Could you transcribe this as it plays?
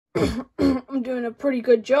I'm doing a pretty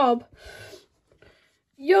good job.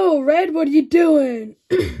 Yo, Red, what are you doing?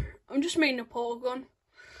 I'm just making a portal gun.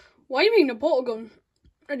 Why are you making a portal gun?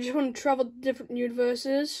 I just want to travel to different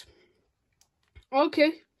universes.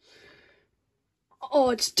 Okay.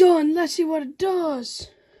 Oh, it's done. Let's see what it does.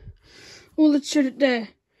 Oh, let's shoot it there.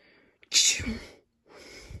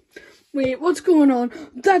 Wait, what's going on?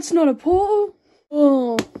 That's not a portal.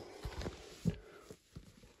 Oh.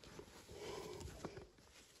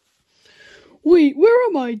 Wait, where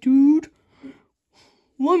am I, dude?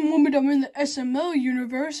 One moment I'm in the SML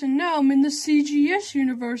universe, and now I'm in the CGS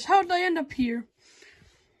universe. How did I end up here?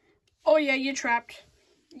 Oh yeah, you're trapped.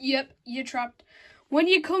 Yep, you're trapped. When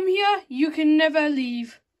you come here, you can never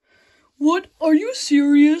leave. What? Are you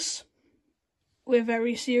serious? We're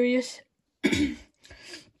very serious.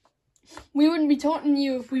 We wouldn't be talking to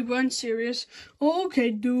you if we weren't serious. Oh,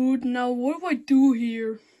 okay, dude. Now, what do I do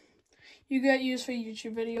here? You get used for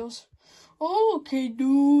YouTube videos. Oh, okay,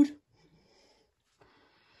 dude.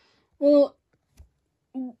 Well,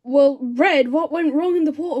 Red, what went wrong in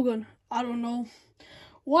the portal gun? I don't know.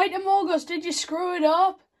 White Amogus, did you screw it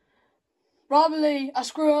up? Probably. I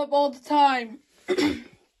screw up all the time.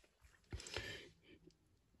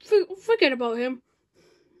 Forget about him.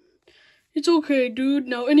 It's okay, dude.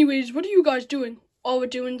 Now, anyways, what are you guys doing? Oh, we're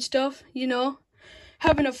doing stuff, you know?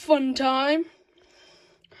 Having a fun time.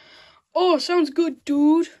 Oh, sounds good,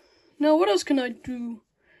 dude. Now, what else can I do?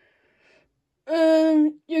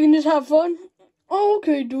 You can just have fun. Oh,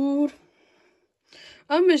 okay, dude.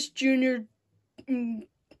 I miss Junior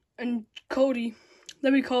and Cody.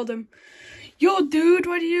 Let me call them. Yo, dudes,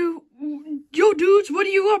 what are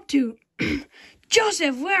you up to?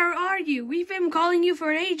 Joseph, where are you? We've been calling you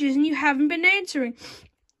for ages and you haven't been answering.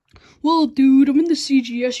 Well, dude, I'm in the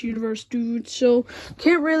CGS universe, dude, so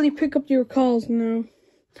can't really pick up your calls now.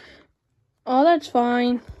 Oh, that's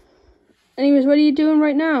fine. Anyways, what are you doing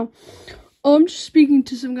right now? Oh, I'm just speaking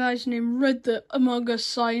to some guys named Red the Among Us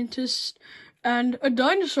scientist and a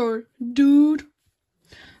dinosaur, dude.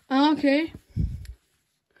 Okay.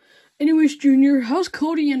 Anyways, Junior, how's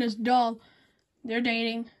Cody and his doll? They're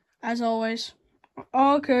dating, as always.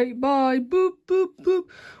 Okay, bye. Boop, boop, boop.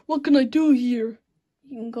 What can I do here?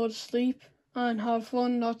 You can go to sleep and have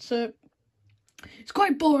fun, that's it. It's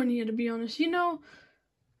quite boring here, to be honest. You know,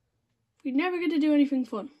 we never get to do anything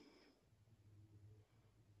fun.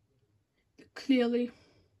 Clearly.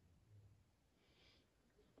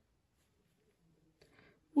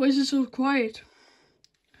 Why is it so quiet?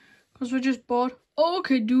 Because we're just bored. Oh,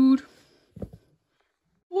 okay, dude.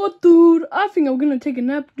 What, dude? I think I'm gonna take a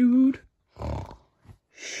nap, dude.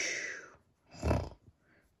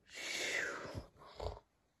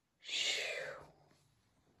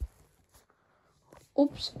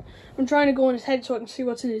 Oops. I'm trying to go in his head so I can see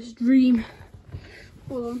what's in his dream.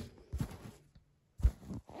 Hold on.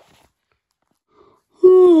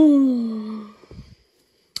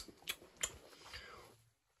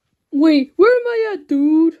 Wait, where am I at,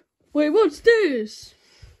 dude? Wait, what's this?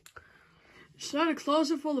 Is that a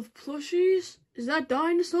closet full of plushies? Is that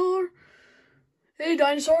Dinosaur? Hey,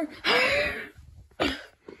 Dinosaur.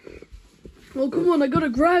 Oh, come on, I gotta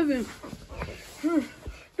grab him.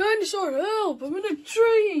 Dinosaur, help, I'm in a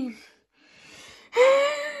dream.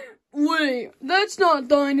 Wait, that's not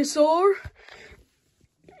Dinosaur.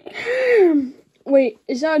 Wait,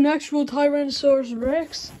 is that an actual Tyrannosaurus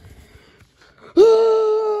Rex?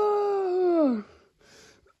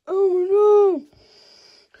 Oh no!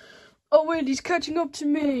 Oh wait, he's catching up to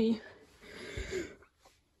me.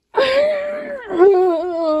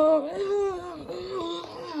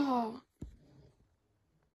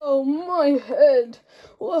 Oh, my head.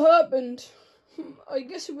 What happened? I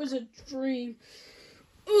guess it was a dream.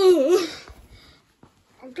 I'm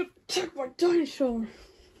gonna take my dinosaur.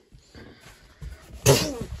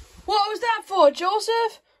 What was that for,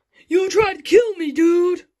 Joseph? You tried to kill me,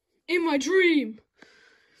 dude. In my dream.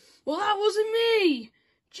 Well, that wasn't me.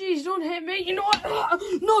 Jeez, don't hit me. You know what?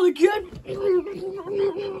 Not again.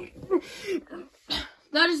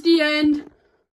 That is the end.